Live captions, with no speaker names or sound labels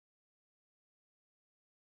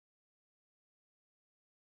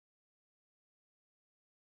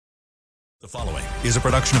The following is a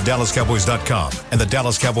production of DallasCowboys.com and the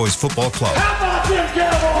Dallas Cowboys Football Club. How about them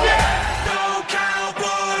Cowboys? Yeah! Go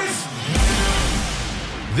Cowboys!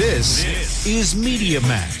 This is Media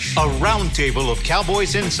Mash, a roundtable of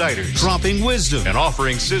Cowboys insiders dropping wisdom and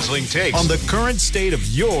offering sizzling takes on the current state of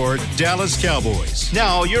your Dallas Cowboys.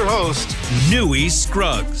 Now, your host, Newy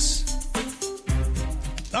Scruggs.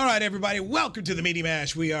 All right, everybody, welcome to the Media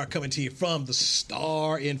Mash. We are coming to you from the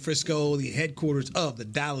Star in Frisco, the headquarters of the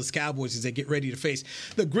Dallas Cowboys as they get ready to face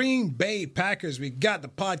the Green Bay Packers. We got the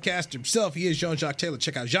podcaster himself. He is Jean-Jacques Taylor.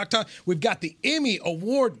 Check out Jacques. We've got the Emmy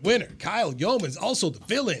Award winner, Kyle Yeomans, also the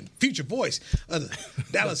fill-in, future voice of the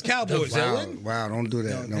Dallas Cowboys. Wow, don't do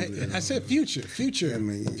that. No, do that. I said future,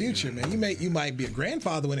 man. You might be a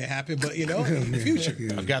grandfather when it happened, but, you know, future.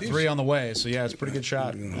 I've got three on the way, so, yeah, it's a pretty good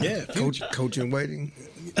shot. Yeah, coach in waiting.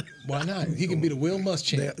 Why not? He can be the Will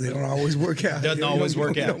Muschamp. They don't always work out. Doesn't always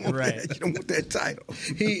work out, right? You don't want that title.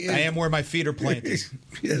 I am where my feet are planted.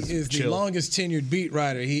 Yes. He is the longest tenured beat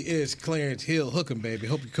writer. He is Clarence Hill. Hook him, baby.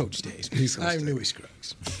 Hope your coach stays. I'm Newy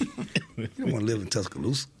Scruggs. You don't want to live in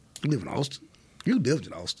Tuscaloosa. You live in Austin. You lived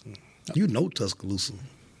in Austin. You know Tuscaloosa.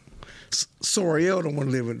 L'Oreal don't want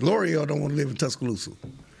to live in Tuscaloosa.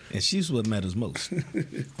 And she's what matters most.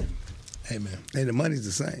 Hey, man. And the money's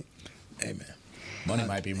the same. Hey, man. Money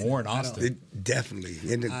might be more in Austin. It definitely.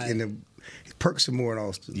 And the perks are more in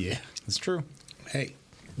Austin. Yeah, that's true. Hey,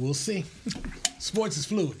 we'll see. Sports is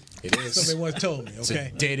fluid. It is. Somebody once told me, okay? It's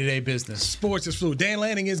a day-to-day business. Sports is fluid. Dan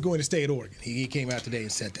Lanning is going to stay at Oregon. He came out today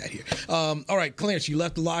and said that here. All right, Clarence, you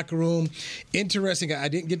left the locker room. Interesting. I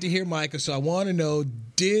didn't get to hear Micah, so I want to know,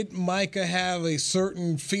 did Micah have a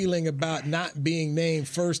certain feeling about not being named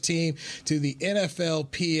first team to the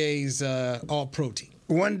NFLPA's All-Pro team?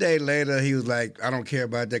 One day later, he was like, I don't care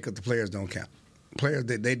about that because the players don't count. Players,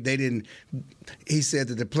 they didn't. He said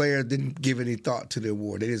that the players didn't give any thought to the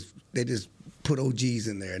award. They just put OGs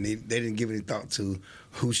in there, and they didn't give any thought to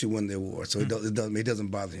who should win the award. So it doesn't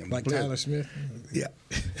bother him. Like Tyler Smith? Yeah.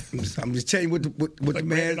 I'm just telling you what like the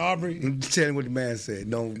man. Aubrey? I'm just telling you what the man said.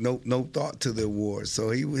 No thought to the award. So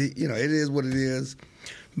he it is what it is,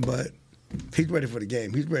 but he's ready for the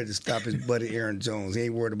game. He's ready to stop his buddy Aaron Jones. He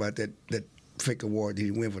ain't worried about that fake award that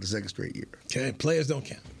he win for the second straight year. Okay, players don't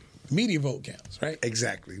count. Media vote counts, right?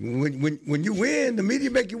 Exactly. When you win, the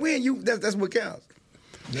media make you win. That's what counts.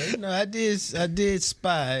 You know, I did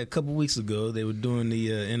spy a couple weeks ago. They were doing the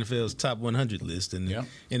NFL's top 100 list, and the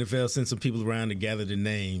NFL sent some people around to gather the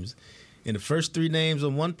names. And the first three names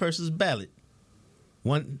on one person's ballot,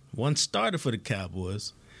 one starter for the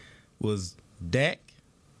Cowboys, was Dak,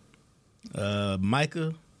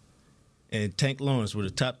 Micah, and Tank Lawrence were the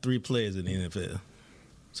top three players in the NFL.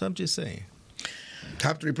 So I'm just saying.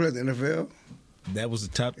 Top three players in the NFL? That was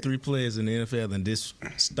the top three players in the NFL in this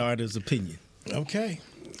starter's opinion. Okay.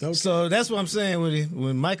 So that's what I'm saying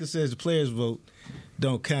when Micah says the players' vote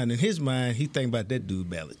don't count. In his mind, he think about that dude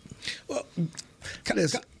ballot. Well,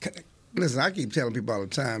 listen, I keep telling people all the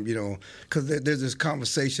time, because there's this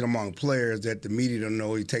conversation among players that the media don't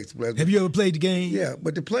know he takes the players. Have you ever played the game? Yeah,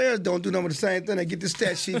 but the players don't do none of the same thing. They get the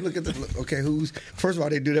stat sheet, look at first of all,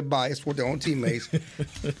 they do their bias for their own teammates.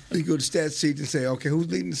 They go to the stat sheet and say, okay,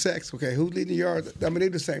 who's leading the sacks? Okay, who's leading the yards? I mean, they do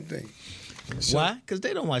the same thing. So, why? Because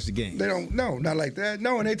they don't watch the game. They don't. No, not like that.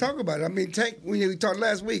 No, and they talk about it. I mean, Tank. We talked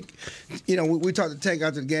last week. We talked to Tank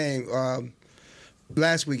after the game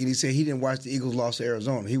last week, and he said he didn't watch the Eagles loss to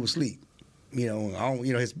Arizona. He was asleep.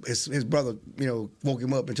 His brother, woke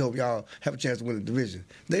him up and told him, y'all have a chance to win the division.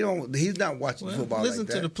 They don't. He's not watching football. Listen like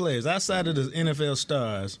that. to the players outside of the NFL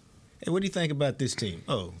stars. Hey, what do you think about this team?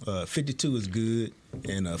 52 is good,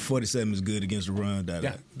 and 47 is good against the run.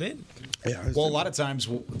 Well, a lot of times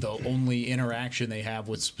the only interaction they have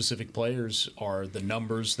with specific players are the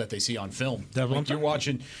numbers that they see on film. Like you're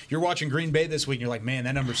watching Green Bay this week, and you're like, man,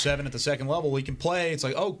 that number 7 at the second level, he can play. It's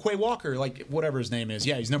like, Quay Walker, like whatever his name is.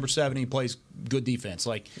 Yeah, he's number 7. He plays good defense.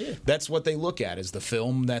 That's what they look at is the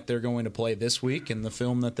film that they're going to play this week and the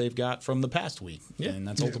film that they've got from the past week. Yeah. And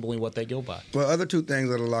that's ultimately what they go by. Well, other two things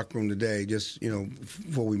out of the locker room today, just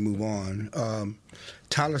before we move on.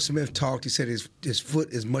 Tyler Smith talked. He said his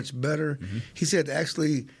foot is much better. Mm-hmm. He said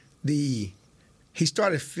actually he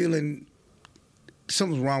started feeling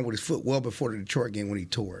something was wrong with his foot well before the Detroit game when he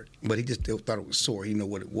tore it. But he just thought it was sore. He didn't know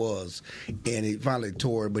what it was. And he finally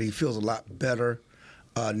tore it, but he feels a lot better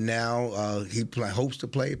now. He hopes to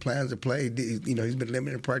play, plans to play. He's been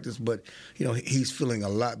limited in practice, but he's feeling a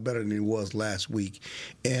lot better than he was last week.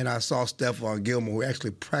 And I saw Stephon Gilmore, who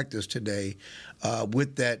actually practiced today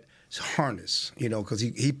with that harness, because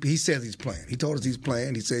he says he's playing. He told us he's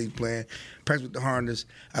playing. He said he's playing. Practice with the harness.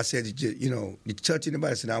 I said, you touch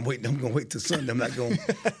anybody? I said, I'm going to wait till Sunday. I'm not going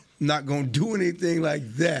not going to do anything like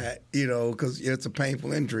that, because it's a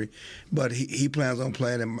painful injury. But he plans on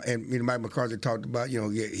playing, and Mike McCarthy talked about,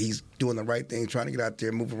 he's doing the right thing, trying to get out there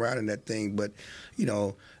and move around in that thing. But,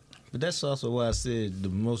 But that's also why I said the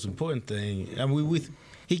most important thing. I mean,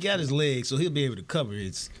 he got his legs, so he'll be able to cover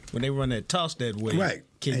it. When they run that toss that way, right?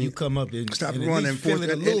 Can you come up and stop and running?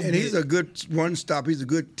 And he's a good run stop. He's a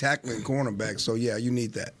good tackling cornerback. So yeah, you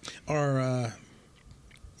need that.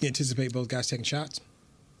 You anticipate both guys taking shots?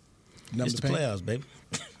 It's the playoffs, baby.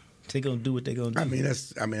 They're gonna do what they're gonna do. I think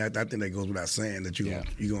that goes without saying that you're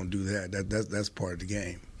gonna do that. That's part of the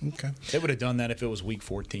game. Okay. They would have done that if it was week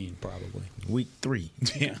 14, probably. Week 3.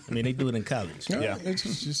 Yeah. I mean, they do it in college. Yeah. It's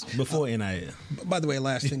just before NIL. By the way,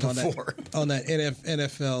 last thing on that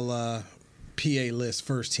NFL PA list,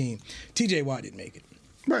 first team, T.J. Watt didn't make it.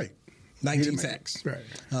 Right. 19 sacks.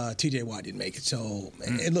 Right. T.J. Watt didn't make it. So,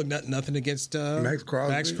 and look, nothing against Max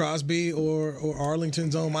Crosby or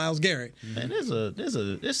Arlington's own Myles Garrett. And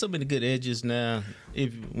there's so many good edges now.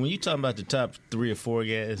 When you're talking about the top 3 or 4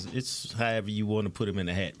 guys, it's however you want to put them in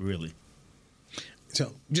the hat, really.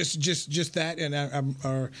 So just that, and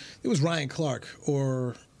it was Ryan Clark,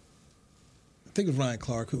 or I think it was Ryan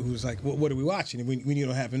Clark who was like, "What are we watching?" And we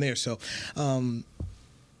don't have him there. So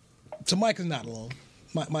Mike is not alone.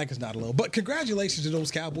 Mike is not alone. But congratulations to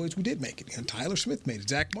those Cowboys who did make it. Tyler Smith made it.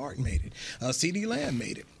 Zach Martin made it. CeeDee Lamb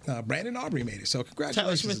made it. Brandon Aubrey made it. So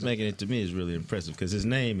congratulations. Tyler Smith making it, to me, is really impressive because his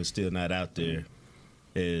name is still not out there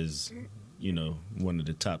as, one of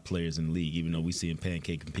the top players in the league, even though we see him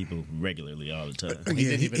pancaking people regularly all the time. He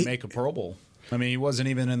didn't even make a Pro Bowl. I mean, he wasn't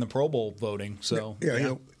even in the Pro Bowl voting. So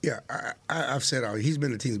I've said he's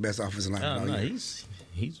been the team's best offensive lineman. No,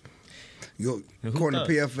 he's according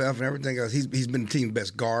to PFF and everything else, he's been the team's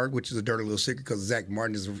best guard, which is a dirty little secret because Zach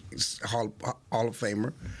Martin is a Hall of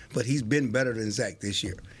Famer. But he's been better than Zach this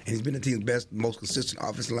year. And he's been the team's best, most consistent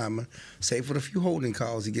offensive lineman, save for the few holding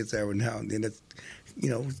calls he gets every now and then. That's,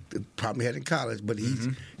 the problem he had in college. But he's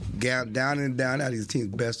down and down out. He's the team's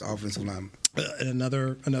best offensive lineman.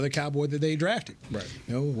 Another Cowboy that they drafted. Right.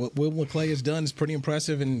 What Will McClay has done is pretty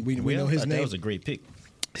impressive, and we know his name. That was a great pick.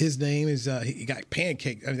 His name is he got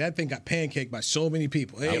pancaked. I mean, that thing got pancaked by so many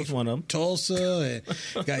people. I was one of them. Tulsa,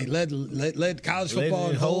 and he led college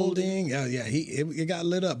football in holding. It got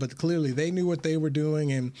lit up. But clearly, they knew what they were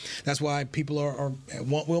doing, and that's why people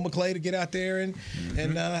want Will McClay to get out there and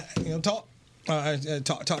talk.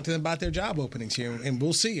 Talk to them about their job openings here, and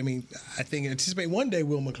we'll see. I mean, I anticipate one day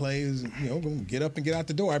Will McClay is going to get up and get out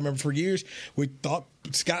the door. I remember for years we thought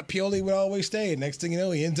Scott Pioli would always stay, and next thing you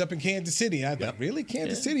know, he ends up in Kansas City. I thought, really,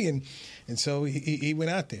 Kansas City, and so he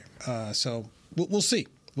went out there. So we'll see.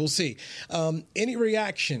 We'll see. Any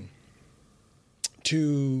reaction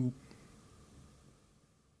to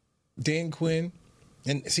Dan Quinn?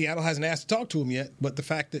 And Seattle hasn't asked to talk to him yet, but the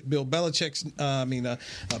fact that Bill Belichick's,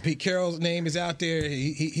 Pete Carroll's name is out there,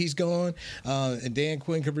 he's gone, and Dan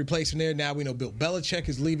Quinn could replace him there. Now we know Bill Belichick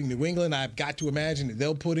is leaving New England. I've got to imagine that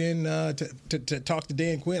they'll put in to talk to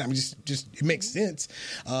Dan Quinn. I mean, just it makes sense.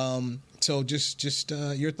 So just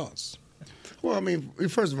your thoughts. Well, I mean,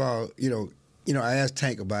 first of all, I asked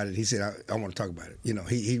Tank about it. He said, I want to talk about it.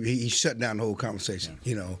 He shut down the whole conversation,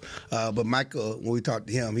 But Michael, when we talked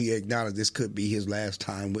to him, he acknowledged this could be his last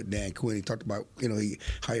time with Dan Quinn. He talked about,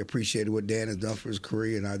 how he appreciated what Dan has done for his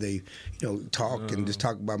career and how they, talk and just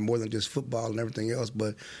talk about more than just football and everything else.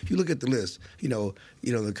 But you look at the list,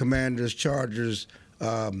 the Commanders, Chargers,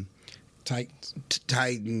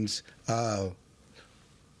 Titans,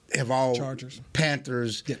 have all Chargers.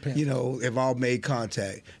 Panthers, have all made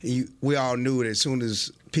contact. We all knew it as soon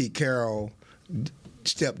as Pete Carroll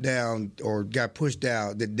stepped down or got pushed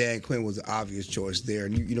out that Dan Quinn was the obvious choice there.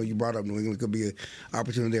 And you brought up New England could be an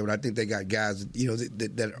opportunity there, but I think they got guys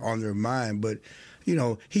that are on their mind. But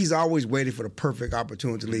he's always waiting for the perfect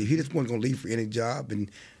opportunity to leave. He just wasn't going to leave for any job.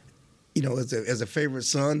 And as a favorite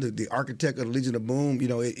son, the architect of the Legion of Boom,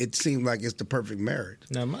 it seemed like it's the perfect marriage.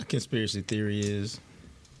 Now my conspiracy theory is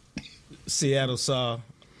Seattle saw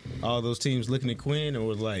all those teams looking at Quinn and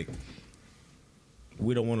was like,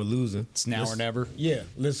 we don't want to lose him. It's now or never. Yeah,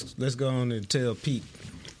 let's go on and tell Pete,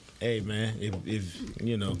 hey man, if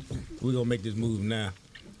we're gonna make this move now.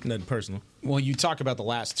 Nothing personal. Well, you talk about the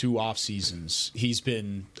last 2 off seasons. He's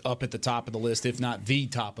been up at the top of the list, if not the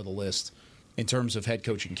top of the list, in terms of head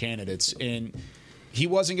coaching candidates. And he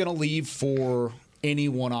wasn't going to leave for any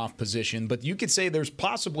one-off position, but you could say there's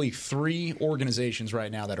possibly 3 organizations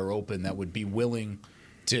right now that are open that would be willing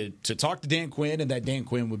to talk to Dan Quinn, and that Dan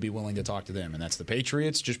Quinn would be willing to talk to them, and that's the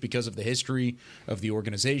Patriots, just because of the history of the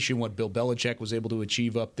organization, what Bill Belichick was able to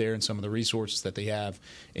achieve up there, and some of the resources that they have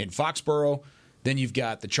in Foxborough. Then you've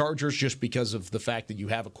got the Chargers just because of the fact that you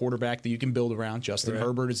have a quarterback that you can build around. Justin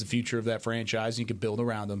Herbert is the future of that franchise. You can build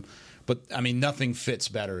around him. But, I mean, nothing fits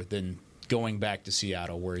better than going back to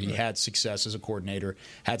Seattle, where he had success as a coordinator,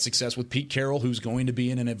 had success with Pete Carroll, who's going to be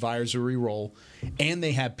in an advisory role, and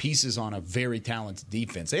they have pieces on a very talented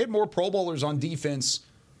defense. They had more Pro Bowlers on defense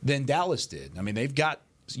than Dallas did. I mean, they've got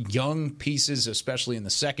young pieces, especially in the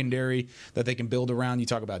secondary, that they can build around. You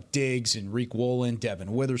talk about Diggs and Reek Woolen,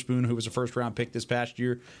 Devin Witherspoon, who was a first-round pick this past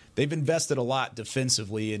year. They've invested a lot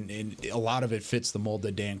defensively, and a lot of it fits the mold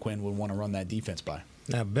that Dan Quinn would want to run that defense by.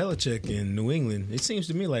 Now, Belichick in New England, it seems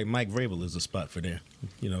to me like Mike Vrabel is a spot for there.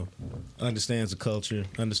 You know, understands the culture,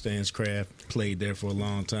 understands craft, played there for a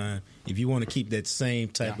long time. If you want to keep that same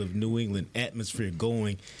type of New England atmosphere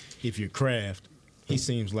going, if you're Kraft, he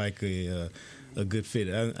seems like a good fit.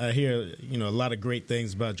 I hear, a lot of great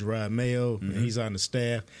things about Gerard Mayo, and he's on the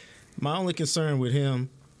staff. My only concern with him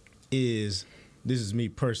is, this is me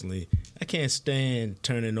personally, I can't stand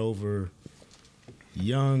turning over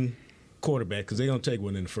young quarterback, because they're going to take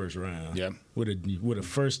one in the first round with a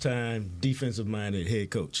first-time defensive-minded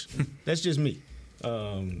head coach. That's just me,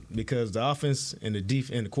 because the offense and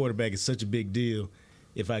the quarterback is such a big deal.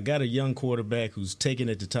 If I got a young quarterback who's taken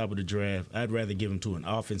at the top of the draft, I'd rather give him to an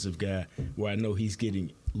offensive guy where I know he's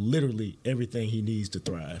getting literally everything he needs to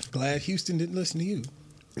thrive. Glad Houston didn't listen to you.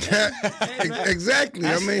 Exactly.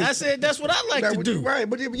 I said that's what I like to do. Right,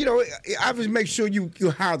 but obviously make sure you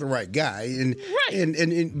hire the right guy,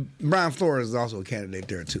 and Brian Flores is also a candidate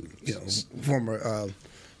there too. Former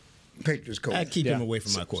Patriots coach. I keep him away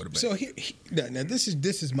from my quarterback. So now this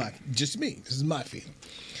is my feeling,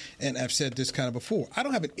 and I've said this kind of before. I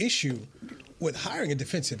don't have an issue with hiring a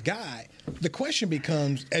defensive guy. The question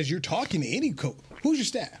becomes, as you're talking to any coach, who's your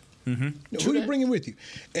staff? Mm-hmm. Who are you bringing with you?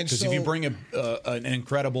 Because if you bring an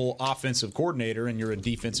incredible offensive coordinator and you're a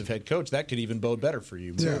defensive head coach, that could even bode better for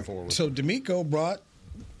you moving forward. So D'Amico brought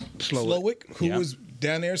Slowick, who was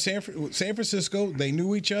down there in San Francisco. They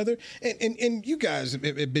knew each other, and you guys have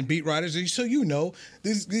been beat writers, so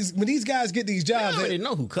when these guys get these jobs, they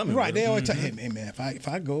know who coming. Right, they always tell, hey man, if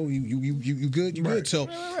I go, you good, you good. So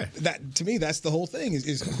that, to me, that's the whole thing: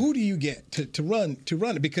 is who do you get to run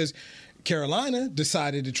it? Because Carolina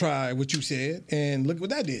decided to try what you said, and look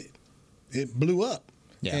what that did. It blew up.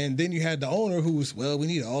 Yeah. And then you had the owner who's, we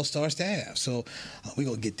need an all-star staff, so we're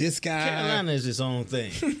going to get this guy. Carolina is its own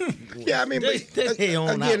thing. Yeah, I mean,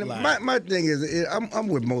 again, my thing is, I'm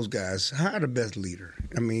with most guys. Hire the best leader.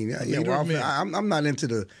 I mean, I'm not into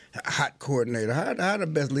the hot coordinator. Hire the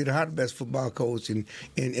best leader, hire the best football coach, and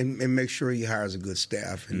make sure he hires a good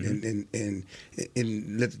staff, and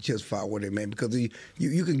let the chips fall where they may. Because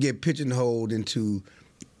you can get pigeonholed into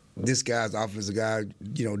this guy's offensive guy,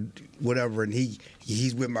 whatever, and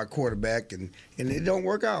he's with my quarterback, and it don't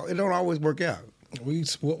work out. It don't always work out.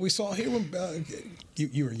 What we saw here when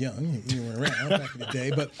you were young, you were around back in the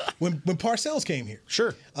day, but when Parcells came here,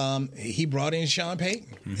 he brought in Sean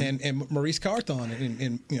Payton and Maurice Carthon,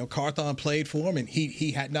 and Carthon played for him, and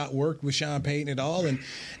he had not worked with Sean Payton at all, and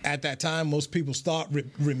at that time, most people's thought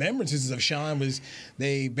remembrances of Sean was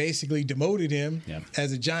they basically demoted him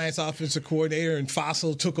as a Giants offensive coordinator, and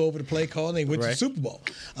Fossil took over the play call, and they went to the Super Bowl,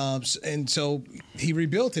 and so he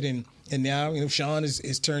rebuilt it. And now, Sean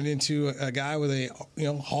is turned into a guy with a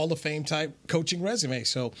Hall of Fame type coaching resume.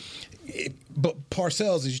 So, but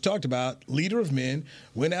Parcells, as you talked about, leader of men,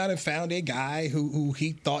 went out and found a guy who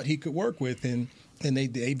he thought he could work with, and they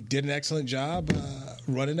did an excellent job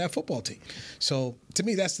running that football team. So, to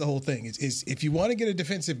me, that's the whole thing. Is if you want to get a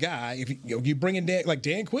defensive guy, if you bring in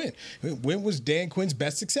Dan Quinn. When was Dan Quinn's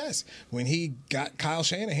best success? When he got Kyle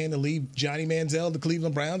Shanahan to leave Johnny Manziel, the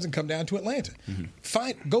Cleveland Browns, and come down to Atlanta.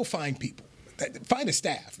 Go find people. Find a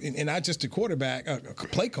staff, and not just a quarterback, a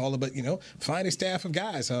play caller, but find a staff of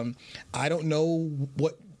guys. I don't know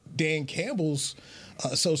what Dan Campbell's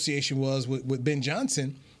association was with Ben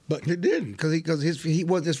Johnson, but he didn't because he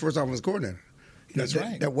wasn't his first offensive coordinator. That's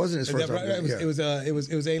right. That wasn't his first. Right. It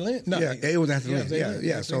was A. Lynn. No, it was Anthony Lynn.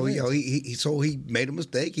 Yeah. So he made a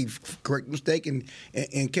mistake. He corrected the mistake and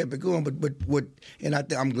kept it going. But what? And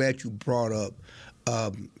I'm glad you brought up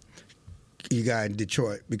your guy in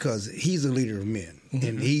Detroit, because he's a leader of men,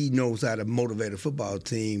 and he knows how to motivate a football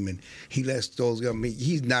team, and he lets those guys.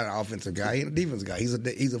 He's not an offensive guy; he's a defensive guy.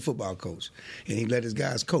 He's a football coach, and he let his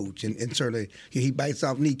guys coach, and certainly he bites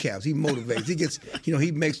off kneecaps. He motivates. He gets,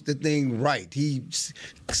 he makes the thing right. He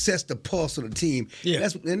sets the pulse of the team. Yeah,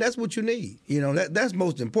 that's what you need. That's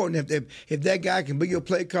most important. If that guy can be your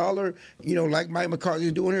play caller, like Mike McCarthy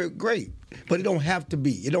is doing here, great. But it don't have to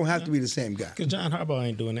be. It don't have to be the same guy. Because John Harbaugh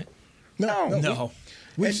ain't doing that. No.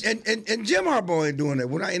 And Jim Harbaugh ain't doing that.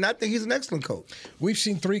 And I think he's an excellent coach. We've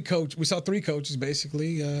seen three coaches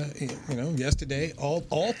basically, yesterday.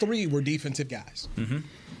 All three were defensive guys. Mm-hmm.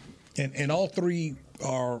 And all three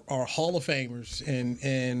are Hall of Famers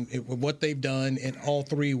and what they've done, and all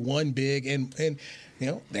three won big. And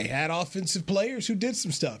they had offensive players who did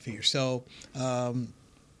some stuff here. So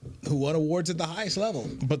who won awards at the highest level,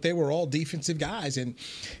 but they were all defensive guys. And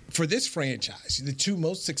for this franchise, the two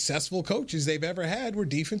most successful coaches they've ever had were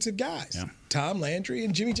defensive guys, Tom Landry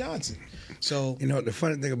and Jimmy Johnson. So the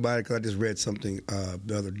funny thing about it, because I just read something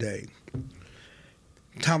the other day,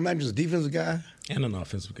 Tom Landry's a defensive guy and an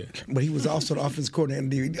offensive guy, but he was also the offensive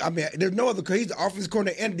coordinator. I mean, there's no other. He's the offensive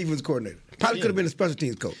coordinator and defensive coordinator. Probably could have been a special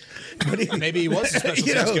teams coach. But maybe he was a special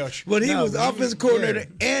teams coach. But he was offensive coordinator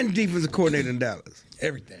and defensive coordinator in Dallas.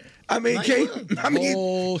 Everything. I mean,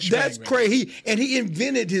 that's crazy. He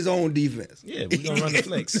invented his own defense. Yeah, we're gonna run the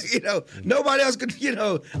flex. Nobody else could.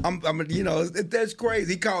 That's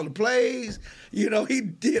crazy. He called the plays. He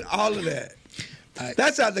did all of that.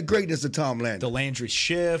 That's how the greatness of Tom Landry. The Landry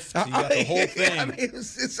shift. You got the whole thing. I mean,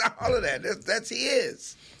 it's all of that. That's he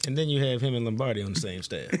is. And then you have him and Lombardi on the same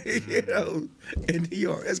staff. In New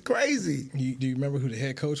York, it's crazy. Do you remember who the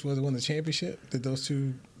head coach was that won the championship? Did those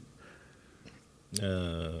two?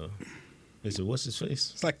 What's his face?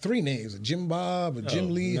 It's like three names: Jim Bob, or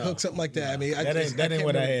Jim Lee, Hook, something like that. No. I mean, that ain't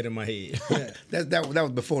what I had in my head. Yeah. that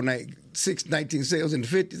was before 1960s in the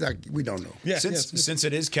 50s. We don't know. Yeah, since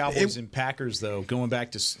it is Cowboys and Packers, though, going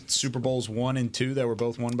back to Super Bowls 1 and 2 that were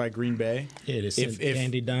both won by Green Bay. Yeah, they sent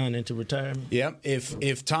Andy Don into retirement. Yeah,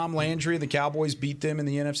 if Tom Landry and the Cowboys beat them in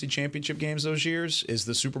the NFC Championship games those years, is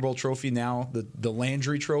the Super Bowl trophy now the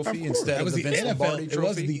Landry Trophy instead of the Vince Lombardi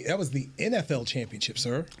Trophy? That was the NFL championship,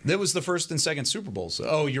 sir. That was the first and second Super Bowls.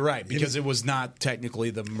 Oh, you're right, because it was not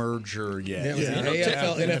technically the merger yet. Yeah, it was the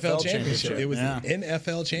NFL championship. It was the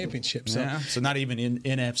NFL championship. So not even in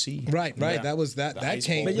NFC. Right. Yeah. That was that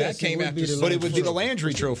came after. But it would be the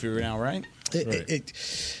Landry Trophy now, right?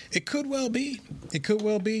 It could well be. It could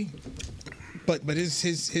well be. But his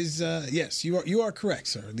yes, you are correct,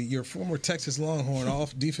 sir. Your former Texas Longhorn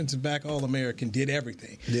defensive back All-American did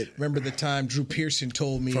everything. Remember the time Drew Pearson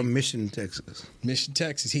told me from Mission, Texas.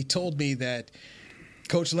 He told me that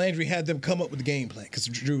Coach Landry had them come up with the game plan because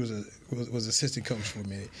Drew was assistant coach for a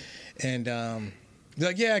minute, and they're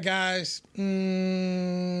like, yeah, guys, nah,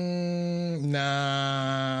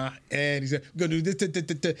 and he said, we're gonna do this,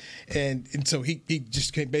 and so he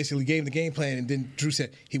just basically gave him the game plan, and then Drew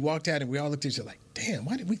said he walked out, and we all looked at each other like, damn,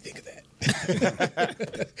 why did we think of that?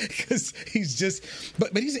 Because he's just,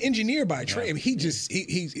 but he's an engineer by trade. I mean,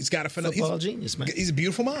 he's got a football genius, man. He's a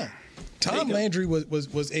beautiful mind. Tom Landry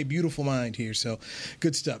was a beautiful mind here, so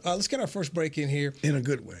good stuff. Let's get our first break in here in a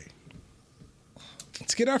good way.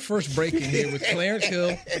 Let's get our first break in here with Clarence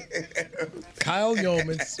Hill, Kyle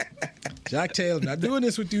Yeomans, Jack Taylor. I'm not doing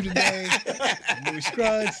this with you today. Louis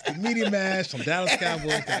Scruggs, the Media Mash on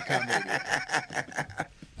DallasCowboys.com.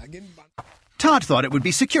 Todd thought it would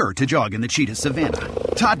be secure to jog in the cheetah savanna.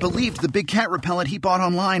 Todd believed the big cat repellent he bought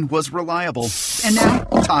online was reliable. And now,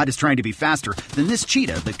 Todd is trying to be faster than this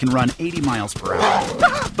cheetah that can run 80 miles per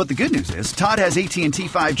hour. But the good news is, Todd has AT&T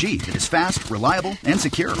 5G that is fast, reliable, and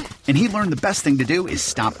secure. And he learned the best thing to do is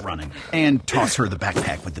stop running and toss her the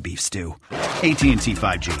backpack with the beef stew. AT&T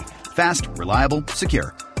 5G. Fast, reliable,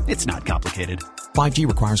 secure. It's not complicated. 5G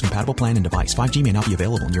requires compatible plan and device. 5G may not be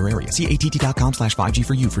available in your area. See att.com/5G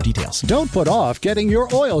for you for details. Don't put off getting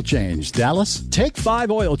your oil change, Dallas. Take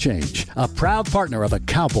 5 Oil Change, a proud partner of the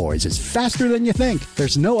Cowboys, is faster than you think.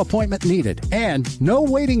 There's no appointment needed and no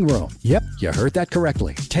waiting room. Yep, you heard that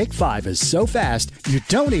correctly. Take 5 is so fast, you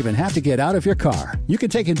don't even have to get out of your car. You can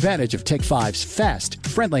take advantage of Take 5's fast,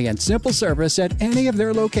 friendly, and simple service at any of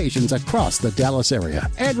their locations across the Dallas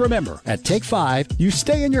area. And remember, at Take 5, you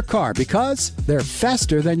stay in your car because they're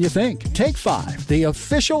faster than you think. Take 5, the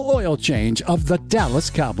official oil change of the Dallas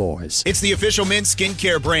Cowboys. It's the official men's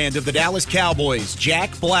skincare brand of the Dallas Cowboys,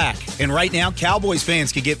 Jack Black. And right now, Cowboys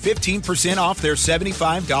fans can get 15% off their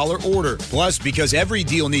 $75 order. Plus, because every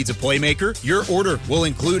deal needs a playmaker, your order will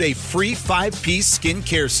include a free 5-piece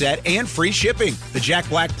skincare set and free shipping. The Jack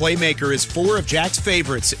Black Playmaker is 4 of Jack's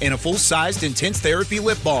favorites and a full-sized intense therapy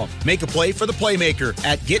lip balm. Make a play for the Playmaker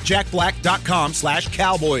at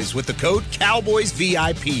getjackblack.com/Cowboys with the code Cowboys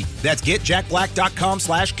VIP. That's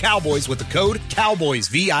getjackblack.com/Cowboys with the code Cowboys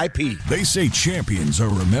VIP. They say champions are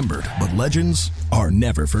remembered, but legends are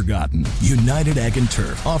never forgotten. United Ag and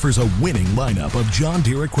Turf offers a winning lineup of John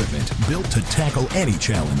Deere equipment built to tackle any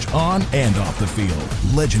challenge on and off the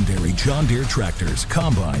field. Legendary John Deere tractors,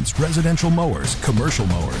 combines, residential mowers, commercial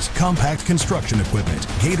mowers, compact construction equipment,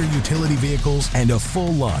 Gator utility vehicles, and a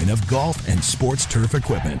full line of golf and sports turf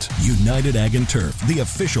equipment. United Ag and Turf, the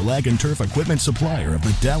official Ag and Turf equipment supplier of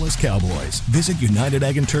the Dallas Cowboys. Visit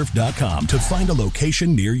UnitedAgAndTurf.com to find a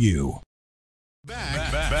location near you.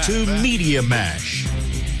 Back to Media Mash.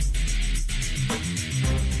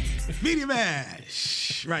 Media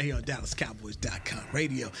Mash, right here on DallasCowboys.com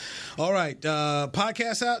radio. All right,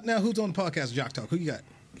 podcast out now. Who's on the podcast? Jock Talk. Who you got?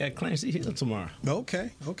 Got Clancy Hill tomorrow. Okay,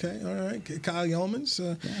 all right. Kyle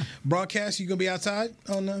Yeomans. Broadcast, you going to be outside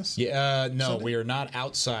on us? Yeah, no, Sunday? we are not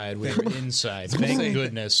outside. We are inside. Thank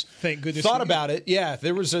goodness. Thank goodness. Thought about it. Yeah,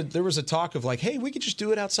 there was a talk of like, hey, we could just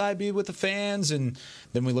do it outside, be with the fans, and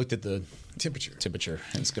then we looked at the temperature,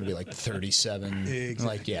 and it's going to be like 37. Exactly.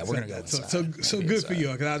 Like, yeah, we're going to go inside. So good for you,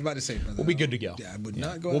 because I was about to say, brother. We'll be good to go. Yeah, I would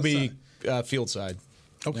not go We'll outside. be field side.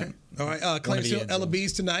 Okay. Yeah. All right. Clancy Ella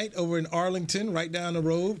Bees tonight over in Arlington, right down the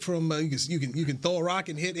road from. You can throw a rock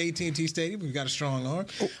and hit AT&T Stadium. We've got a strong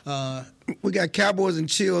arm. We got Cowboys and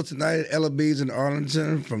Chill tonight at Ella Bees in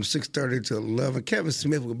Arlington from 6:30 to 11. Kevin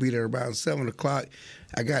Smith will be there around 7 o'clock.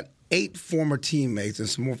 I got 8 former teammates and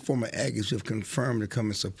some more former Aggies who have confirmed to come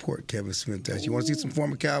and support Kevin Smith. You want to see some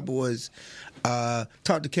former Cowboys?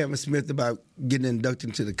 Talk to Kevin Smith about getting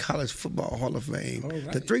inducted into the College Football Hall of Fame.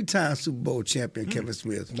 Right. The 3-time Super Bowl champion, Kevin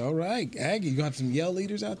Smith. All right. Aggie, you going to have some yell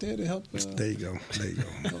leaders out there to help? There you go.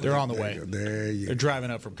 They're on the way. There you go. They're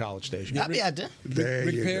driving up from College Station. I'll be out there.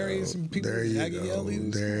 Rick Perry and some people, Aggie yell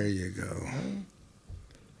leaders. There you go.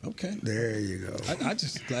 Okay. There you go. I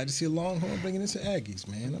just glad to see a Longhorn bringing in some Aggies,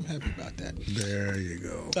 man. I'm happy about that. There you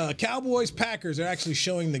go. Cowboys-Packers are actually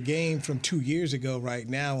showing the game from 2 years ago right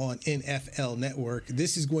now on NFL Network.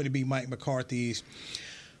 This is going to be Mike McCarthy's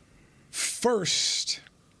first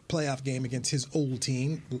playoff game against his old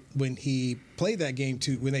team. When he played that game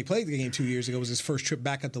when they played the game 2 years ago, it was his first trip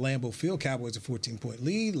back up to Lambeau Field. Cowboys a 14-point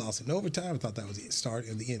lead, lost in overtime. I thought that was the start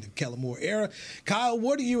of the end of Kellen Moore era. Kyle,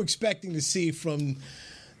 what are you expecting to see from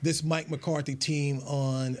this Mike McCarthy team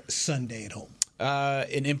on Sunday at home?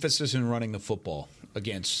 An emphasis in running the football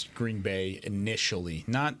against Green Bay initially.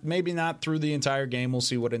 Maybe not through the entire game. We'll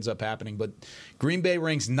see what ends up happening. But Green Bay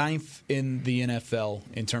ranks 9th in the NFL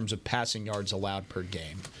in terms of passing yards allowed per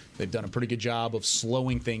game. They've done a pretty good job of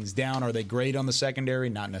slowing things down. Are they great on the secondary?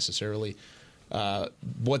 Not necessarily.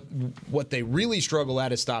 What they really struggle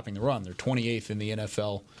at is stopping the run. They're 28th in the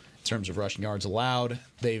NFL in terms of rushing yards allowed.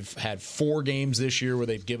 They've had 4 games this year where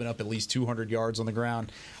they've given up at least 200 yards on the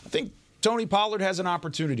ground. I think Tony Pollard has an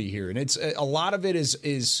opportunity here, and it's a lot of it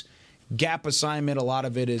is gap assignment. A lot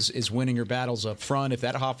of it is winning your battles up front. If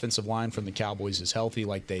that offensive line from the Cowboys is healthy,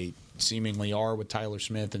 like they seemingly are with Tyler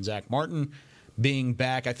Smith and Zach Martin being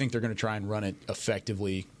back, I think they're going to try and run it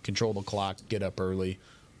effectively, control the clock, get up early,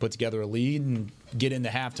 put together a lead, and get into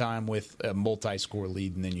halftime with a multi-score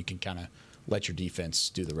lead, and then you can kind of let your defense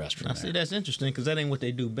do the rest from there. I see, that's interesting because that ain't what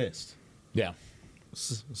they do best. Yeah.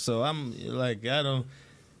 So I'm like,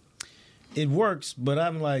 it works, but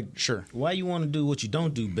I'm like, sure. Why you want to do what you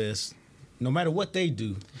don't do best, no matter what they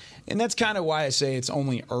do? And that's kind of why I say it's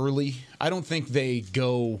only early. I don't think they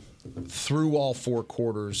go through all 4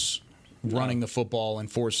 quarters running the football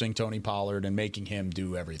and forcing Tony Pollard and making him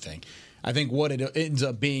do everything. I think what it ends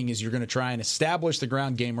up being is you're going to try and establish the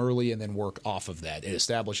ground game early and then work off of that. It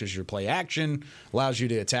establishes your play action, allows you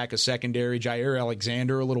to attack a secondary. Jair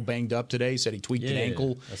Alexander, a little banged up today, said he tweaked an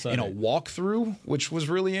ankle in a walkthrough, which was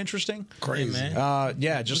really interesting. Crazy, man.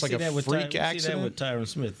 Just like a freak accident. See that with Tyron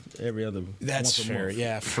Smith every other. That's fair.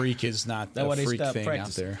 Yeah, freak is not a freak thing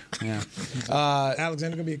practicing out there. Yeah.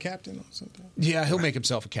 Alexander going to be a captain or something? Yeah, he'll make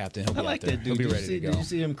himself a captain. He'll be like out there. that dude. He'll be ready to go. Did you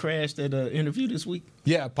see him crash that interview this week?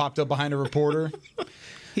 Yeah, popped up behind a reporter.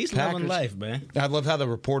 He's loving life, man. I love how the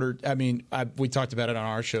reporter, we talked about it on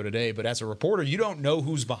our show today, but as a reporter, you don't know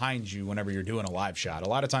who's behind you whenever you're doing a live shot. A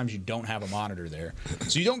lot of times you don't have a monitor there.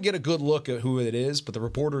 So you don't get a good look at who it is, but the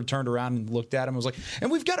reporter turned around and looked at him and was like, and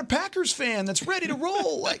we've got a Packers fan that's ready to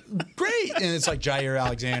roll. Like, great. And it's like Jair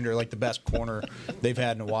Alexander, like the best corner they've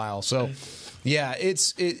had in a while. So, yeah,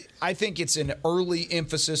 I think it's an early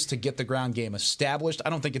emphasis to get the ground game established. I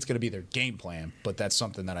don't think it's going to be their game plan, but that's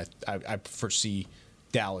something that I foresee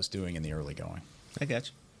Dallas doing in the early going. I got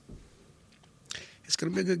you. It's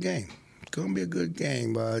going to be a good game. It's going to be a good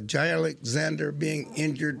game. Jair Alexander being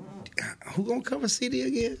injured. Who going to cover CD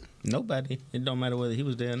again? Nobody. It don't matter whether he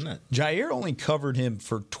was there or not. Jair only covered him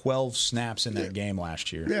for 12 snaps in that game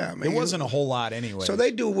last year. Yeah, I mean, it wasn't a whole lot anyway. So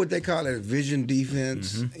they do what they call a vision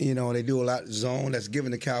defense. They do a lot of zone. That's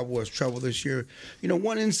giving the Cowboys trouble this year.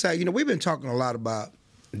 One insight. We've been talking a lot about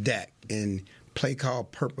Dak and play call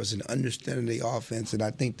purpose and understanding the offense, and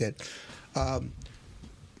I think that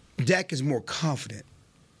Dak is more confident.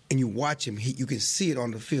 And you watch him, you can see it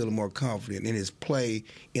on the field, more confident in his play,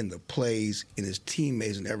 in the plays, in his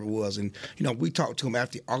teammates than ever was. And, we talked to him off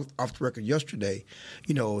the record yesterday,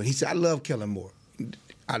 and he said, I love Kellen Moore.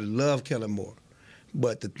 I love Kellen Moore.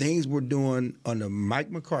 But the things we're doing under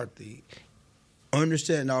Mike McCarthy,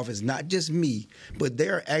 understanding the offense, not just me, but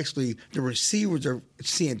they're actually, the receivers are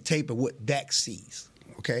seeing tape of what Dak sees,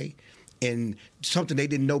 okay? And something they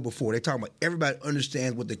didn't know before. They're talking about everybody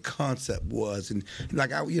understands what the concept was, and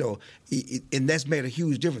and that's made a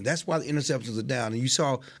huge difference. That's why the interceptions are down. And you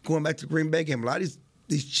saw going back to the Green Bay game, a lot of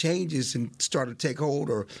these changes and started to take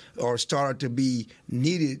hold or started to be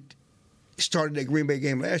needed. Started that Green Bay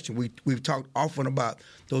game last year. We've talked often about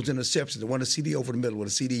those interceptions. The one the CD over the middle, with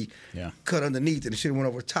the CD cut underneath, and it should have went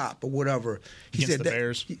over top or whatever. He against said the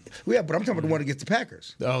Bears. Yeah, but I'm talking about the one against the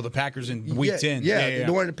Packers. Oh, the Packers in Week 10. Yeah.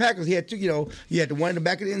 The one in the Packers, he had to, you had the one in the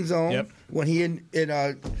back of the end zone when he and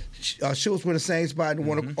Schultz were in the same spot, and the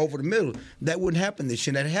one over the middle. That wouldn't happen this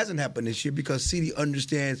year. That hasn't happened this year because CD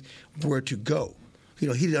understands where to go. He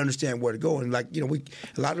didn't understand where to go, and a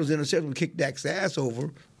lot of those interceptions we kicked Dak's ass over.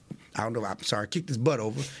 I don't know. I'm sorry. Kicked his butt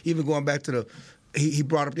over. Even going back to he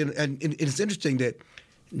brought up, and it's interesting that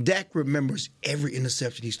Dak remembers every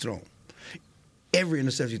interception he's thrown. Every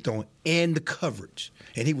interception he's thrown and the coverage.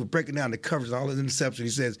 And he was breaking down the coverage, all his interceptions. He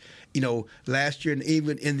says, last year and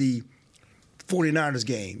even in the 49ers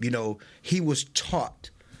game, he was taught,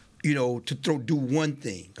 to do one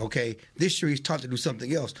thing, okay? This year he's taught to do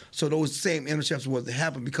something else. So those same interceptions wasn't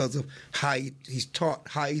happen because of how he's taught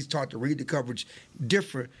to read the coverage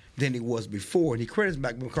different than he was before. And he credits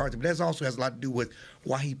Mike McCarthy, but that also has a lot to do with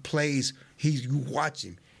why he plays. You watch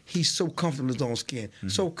him. He's so comfortable in his own skin,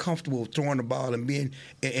 so comfortable throwing the ball and being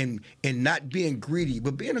and not being greedy,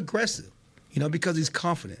 but being aggressive, because he's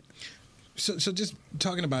confident. So just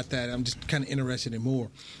talking about that, I'm just kind of interested in more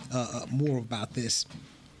about this.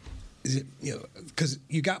 Is it because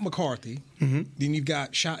you got McCarthy, then you've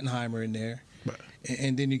got Schottenheimer in there,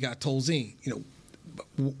 and then you got Tolzien.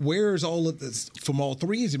 Where's all of this from all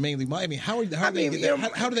three? Is it mainly Mike? I mean, how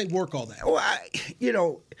do they work all that?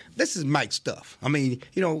 Well, this is Mike's stuff. I mean,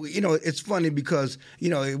 it's funny because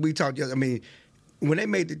we talked. I mean, when they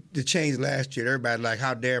made the change last year, everybody like,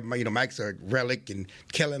 how dare Mike's a relic and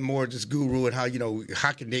Kellen Moore this guru, and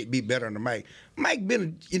how can they be better than Mike? Mike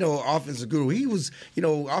been offensive guru. He was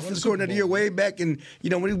offensive coordinator of the year way back, and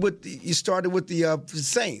when he started with the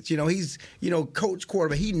Saints. He's coach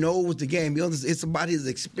quarterback. He knows the game. It's about his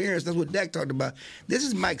experience. That's what Dak talked about. This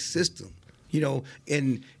is Mike's system.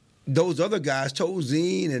 And those other guys,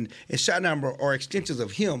 Tolzien and Schottenheimer, are extensions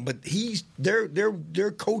of him, but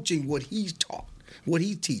they're coaching what he's taught. What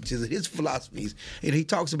he teaches, his philosophies, and he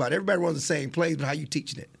talks about everybody runs the same plays, but how you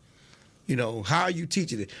teaching it? How are you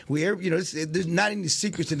teaching it? There's not any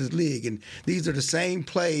secrets in this league, and these are the same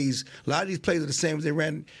plays. A lot of these plays are the same as they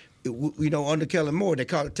ran, under Kellen Moore. They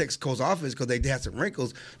call it Texas Coast offense because they have some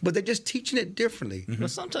wrinkles, but they're just teaching it differently.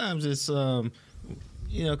 But sometimes it's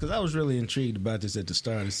because I was really intrigued about this at the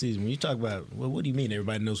start of the season. When you talk about, well, what do you mean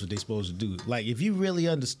everybody knows what they're supposed to do? Like, if you really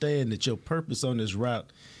understand that your purpose on this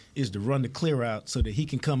route is to run the clear route so that he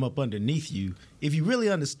can come up underneath you. If you really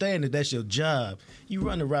understand that that's your job, you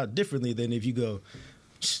run the route differently than if you go,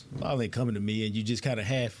 ball ain't coming to me, and you just kind of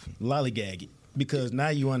half lollygag it. Because now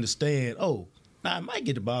you understand, I might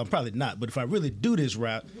get the ball, probably not, but if I really do this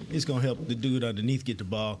route, it's going to help the dude underneath get the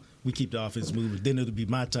ball. We keep the offense moving. Then it'll be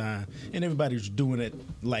my time. And everybody's doing it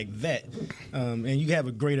like that. And you have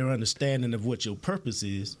a greater understanding of what your purpose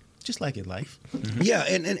is. Just like in life. Yeah,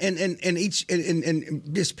 and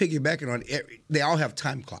just piggybacking on it, they all have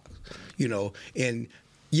time clocks, and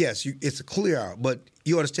yes, it's a clear out, but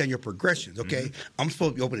you understand your progressions, okay? I'm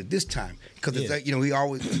supposed to be open at this time because it's like, we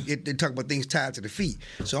always they talk about things tied to the feet.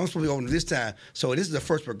 So I'm supposed to be open at this time. So this is the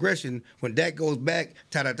first progression. When that goes back,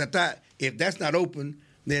 if that's not open,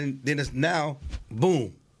 then it's now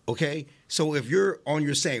boom, okay? So if you're on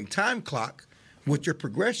your same time clock with your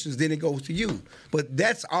progressions, then it goes to you. But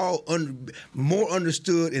that's all more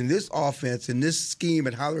understood in this offense, in this scheme,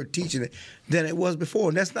 and how they're teaching it than it was before.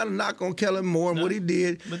 And that's not a knock on Kellen Moore and what he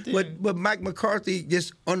did. But Mike McCarthy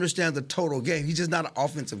just understands the total game. He's just not an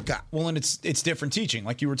offensive guy. Well, and it's different teaching,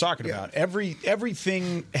 like you were talking about.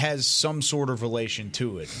 Everything has some sort of relation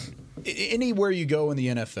to it. Anywhere you go in the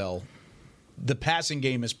NFL, the passing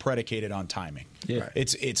game is predicated on timing. Yeah.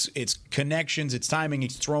 It's connections, it's timing,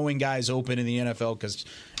 it's throwing guys open in the NFL because,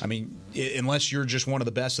 I mean, unless you're just one of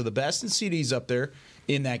the best, and CeeDee's up there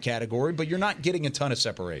in that category, but you're not getting a ton of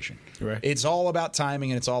separation. Right. It's all about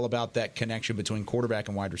timing, and it's all about that connection between quarterback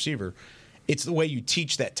and wide receiver. It's the way you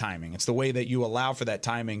teach that timing. It's the way that you allow for that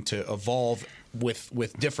timing to evolve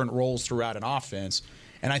with different roles throughout an offense.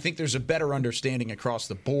 And I think there's a better understanding across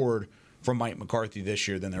the board from Mike McCarthy this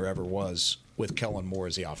year than there ever was with Kellen Moore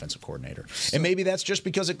as the offensive coordinator. And maybe that's just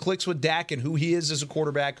because it clicks with Dak and who he is as a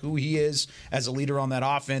quarterback, who he is as a leader on that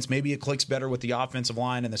offense. Maybe it clicks better with the offensive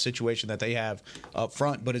line and the situation that they have up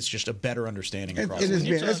front, but it's just a better understanding across the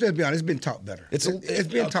board. Let's be honest, it's been taught better. It's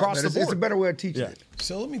been taught better. It's a better way of teaching it.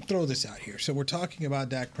 So let me throw this out here. So we're talking about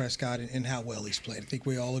Dak Prescott and how well he's played. I think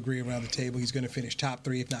we all agree around the table he's going to finish top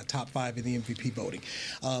 3, if not top 5 in the MVP voting.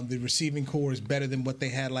 The receiving core is better than what they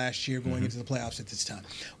had last year going into the playoffs at this time.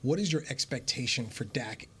 What is your expectation for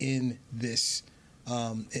Dak in this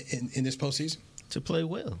in this postseason? To play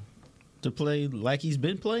well, to play like he's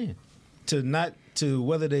been playing, to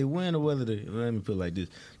whether they win or whether they, let me put it like this,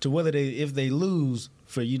 to whether if they lose,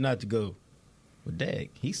 for you not to go, well, Dak,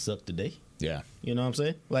 he sucked today. Yeah. You know what I'm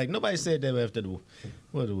saying? Like, nobody said that after the,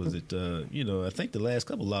 what was it? I think the last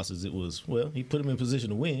couple losses, it was, well, he put him in position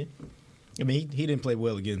to win. I mean, he didn't play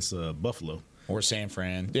well against Buffalo. Or San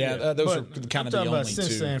Fran. Yeah, those are kind of the only two.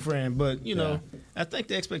 Since San Fran, but, I think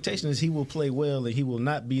the expectation is he will play well and he will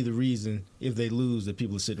not be the reason if they lose that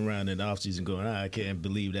people are sitting around in the offseason going, I can't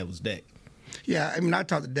believe that was Dak. Yeah, I mean, I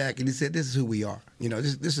talked to Dak and he said, this is who we are.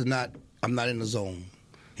 This is not, I'm not in the zone.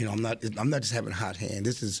 I'm not just having a hot hand.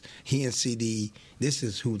 This is he and CD. This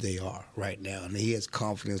is who they are right now, and he has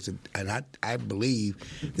confidence. And I believe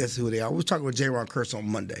that's who they are. We was talking with J-Ron Curse on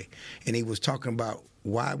Monday, and he was talking about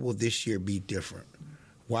why will this year be different?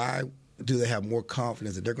 Why do they have more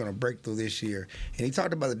confidence that they're going to break through this year? And he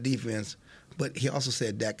talked about the defense, but he also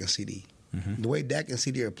said Dak and CD. Mm-hmm. The way Dak and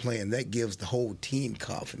CD are playing, that gives the whole team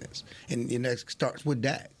confidence, and that starts with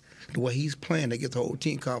Dak. The way he's playing, that gives the whole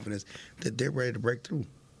team confidence that they're ready to break through.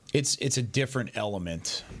 It's a different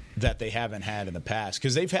element that they haven't had in the past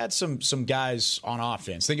because they've had some guys on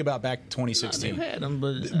offense. Think about back to 2016. They've had them,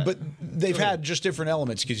 but they've had just different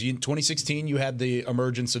elements because in 2016 you had the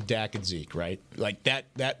emergence of Dak and Zeke, right? Like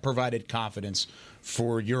that provided confidence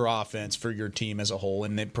for your offense, for your team as a whole,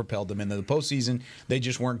 and it propelled them into the postseason. They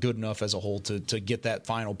just weren't good enough as a whole to get that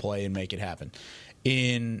final play and make it happen.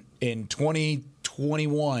 In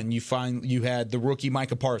 2021, you had the rookie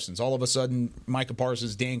Micah Parsons. All of a sudden, Micah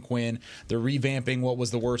Parsons, Dan Quinn, they're revamping what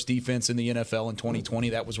was the worst defense in the NFL in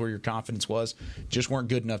 2020. That was where your confidence was. Just weren't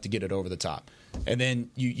good enough to get it over the top. And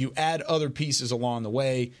then you add other pieces along the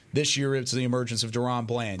way. This year, it's the emergence of Deron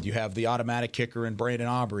Bland. You have the automatic kicker in Brandon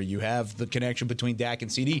Aubrey. You have the connection between Dak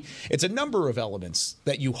and CD. It's a number of elements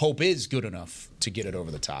that you hope is good enough to get it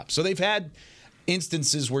over the top. So they've had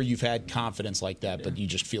instances where you've had confidence like that, but you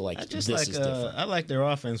just feel like this is different. I like their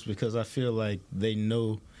offense because I feel like they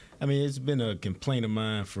know. I mean, it's been a complaint of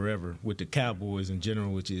mine forever with the Cowboys in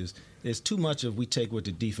general, which is there's too much of we take what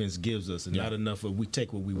the defense gives us and not enough of we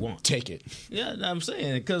take what we want. Take it. Yeah, I'm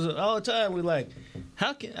saying because all the time we're like,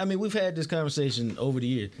 we've had this conversation over the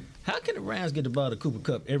years. How can the Rams get the ball to Cooper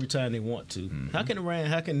Kupp every time they want to? Mm-hmm.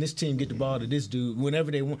 How can this team get the ball to this dude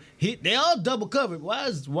whenever they want? They all double covered.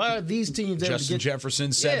 Why are these teams able Justin to get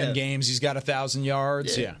Jefferson 7 games? He's got 1,000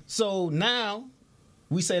 yards. Yeah. So now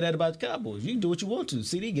we say that about the Cowboys. You can do what you want to.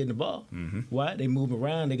 CD getting the ball. Mm-hmm. Why? They move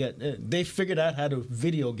around. They figured out how to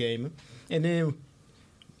video game him, and then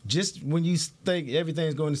just when you think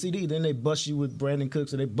everything's going to CD, then they bust you with Brandon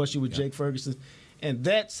Cooks or they bust you with Jake Ferguson. And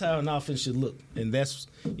that's how an offense should look. And that's,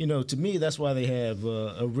 to me, that's why they have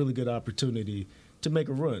a really good opportunity to make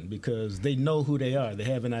a run because they know who they are. They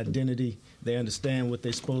have an identity. They understand what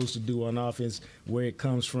they're supposed to do on offense, where it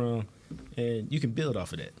comes from, and you can build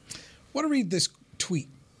off of that. I want to read this tweet,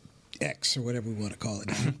 X or whatever we want to call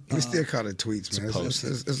it. We still call it tweets, man.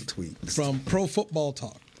 It's a tweet. From Pro Football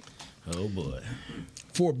Talk. Oh, boy.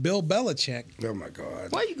 For Bill Belichick. Oh, my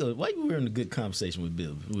God. Why you were in a good conversation with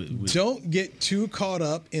Bill? Don't get too caught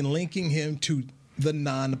up in linking him to the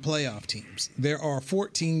non-playoff teams. There are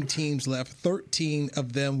 14 teams left. 13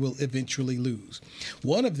 of them will eventually lose.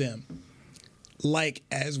 One of them, like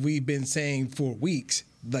as we've been saying for weeks,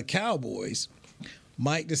 the Cowboys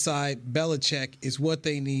might decide Belichick is what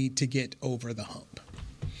they need to get over the hump.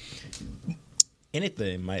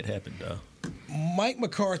 Anything might happen, though. Mike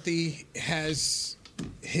McCarthy can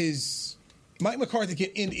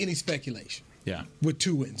end any speculation. Yeah. With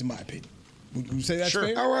 2 wins, in my opinion. Would you say that's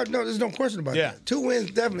fair? All right, no, there's no question about that. 2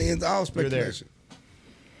 wins definitely ends all speculation.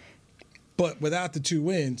 But without the 2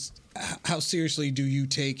 wins, how seriously do you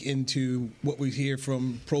take into what we hear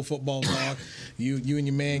from Pro Football Talk? You and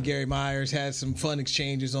your man Gary Myers had some fun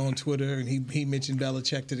exchanges on Twitter, and he mentioned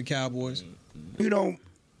Belichick to the Cowboys.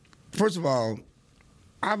 First of all,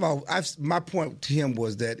 my point to him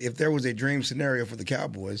was that if there was a dream scenario for the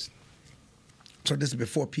Cowboys, so this is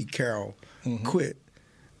before Pete Carroll quit,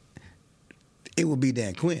 it would be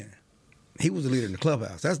Dan Quinn. He was the leader in the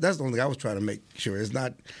clubhouse. That's the only thing I was trying to make sure. It's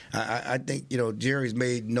not. I think Jerry's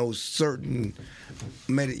made it.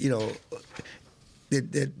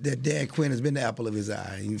 That Dan Quinn has been the apple of his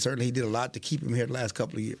eye, and certainly he did a lot to keep him here the last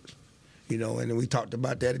couple of years. And we talked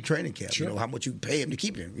about that in training camp. Sure. How much you pay him to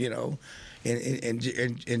keep him.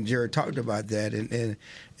 And Jerry talked about that, and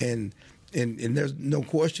there's no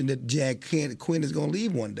question that Jack Quinn is going to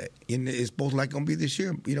leave one day, and it's most likely going to be this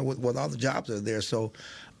year. With all the jobs that are there, so.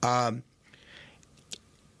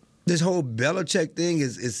 This whole Belichick thing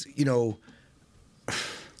is.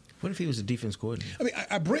 What if he was a defense coordinator? I mean,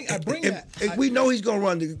 I bring that. We know he's going to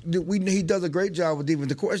run. He does a great job with defense.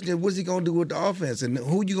 The question is, what's he going to do with the offense, and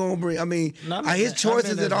who you going to bring? I mean, his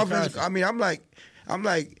choices at offense. I mean, I'm like,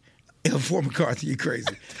 for McCarthy, you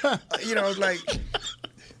crazy? It's like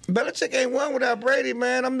Belichick ain't won without Brady,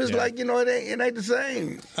 man. I'm just like, it ain't the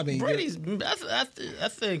same. I mean, Brady's. I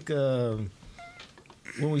think.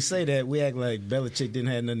 When we say that, we act like Belichick didn't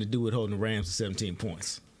have nothing to do with holding the Rams to 17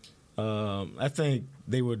 points. I think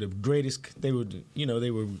they were the greatest. It was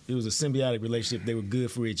a symbiotic relationship. They were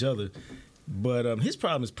good for each other. But his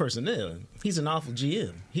problem is personnel. He's an awful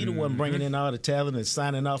GM. He the one bringing in all the talent and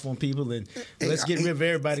signing off on people and let's get rid of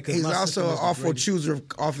everybody. He's also an awful chooser of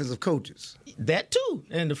offensive coaches. That too,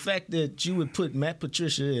 and the fact that you would put Matt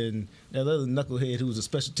Patricia and that other knucklehead who was a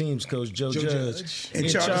special teams coach, Joe Judge, in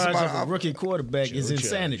charge of a rookie quarterback is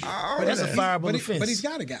insanity. But that's a fireable offense. But he's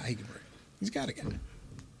got a guy he can bring. He's got a guy.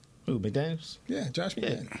 Who, McDaniels? Yeah, Josh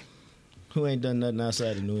McDaniels. Who ain't done nothing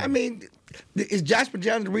outside of New England. I mean, is Josh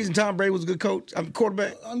McDaniels the reason Tom Brady was a good coach?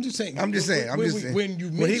 Quarterback? I'm just saying. When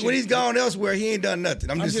he's gone elsewhere, he ain't done nothing.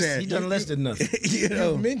 I'm just saying. He done less than nothing.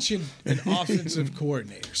 You mentioned an offensive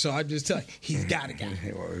coordinator, so I'm just telling you, he's got a guy.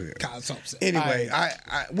 Kyle Thompson. Anyway,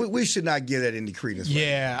 we should not give that any credence.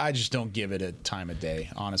 Yeah, I just don't give it a time of day,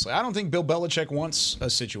 honestly. I don't think Bill Belichick wants a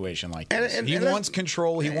situation like this. He wants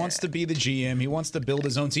control. He wants to be the GM. He wants to build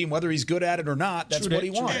his own team. Whether he's good at it or not, that's what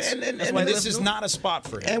he wants. And this is not a spot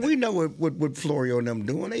for him. And we know what Florio and them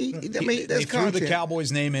doing. They threw the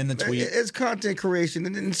Cowboys name in the tweet. It's content creation,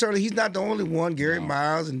 and certainly he's not the only one. Gary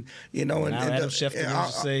Myers, and Adam Schefter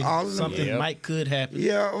wants to say something could happen.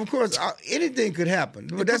 Yeah, of course, anything could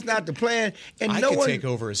happen, but that's not the plan. And I could take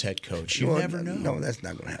over as head coach. You never know. No, that's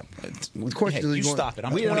not going to happen. The question is, stop it.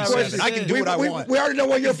 I'm 27. I can do what I want. We already know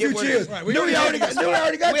what your future is. We already got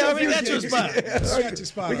your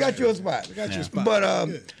spot. We got your spot. But I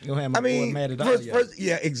mean, first,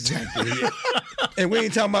 yeah, exactly. And we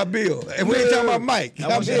ain't talking about Bill. And we ain't talking about Mike.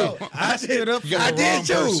 I stood up. I did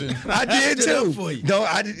too. I did too. No,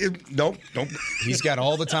 I did. Don't. He's got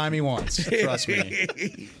all the time he wants. Trust me.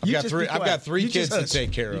 I've got three kids to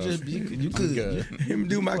take care of. You could. Him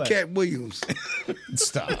do my Cat Williams.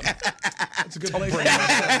 Stop. That's a good place to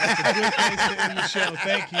end the show.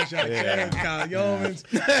 Thank you, Sean Taylor, Kyle Yeomans,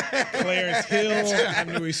 Clarence Hill, I'm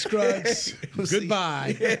Louis Scruggs.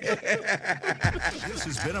 Goodbye. This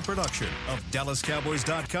has been a production of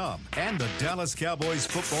DallasCowboys.com and the Dallas Cowboys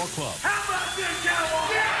Football Club. How about this,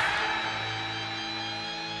 Cowboys?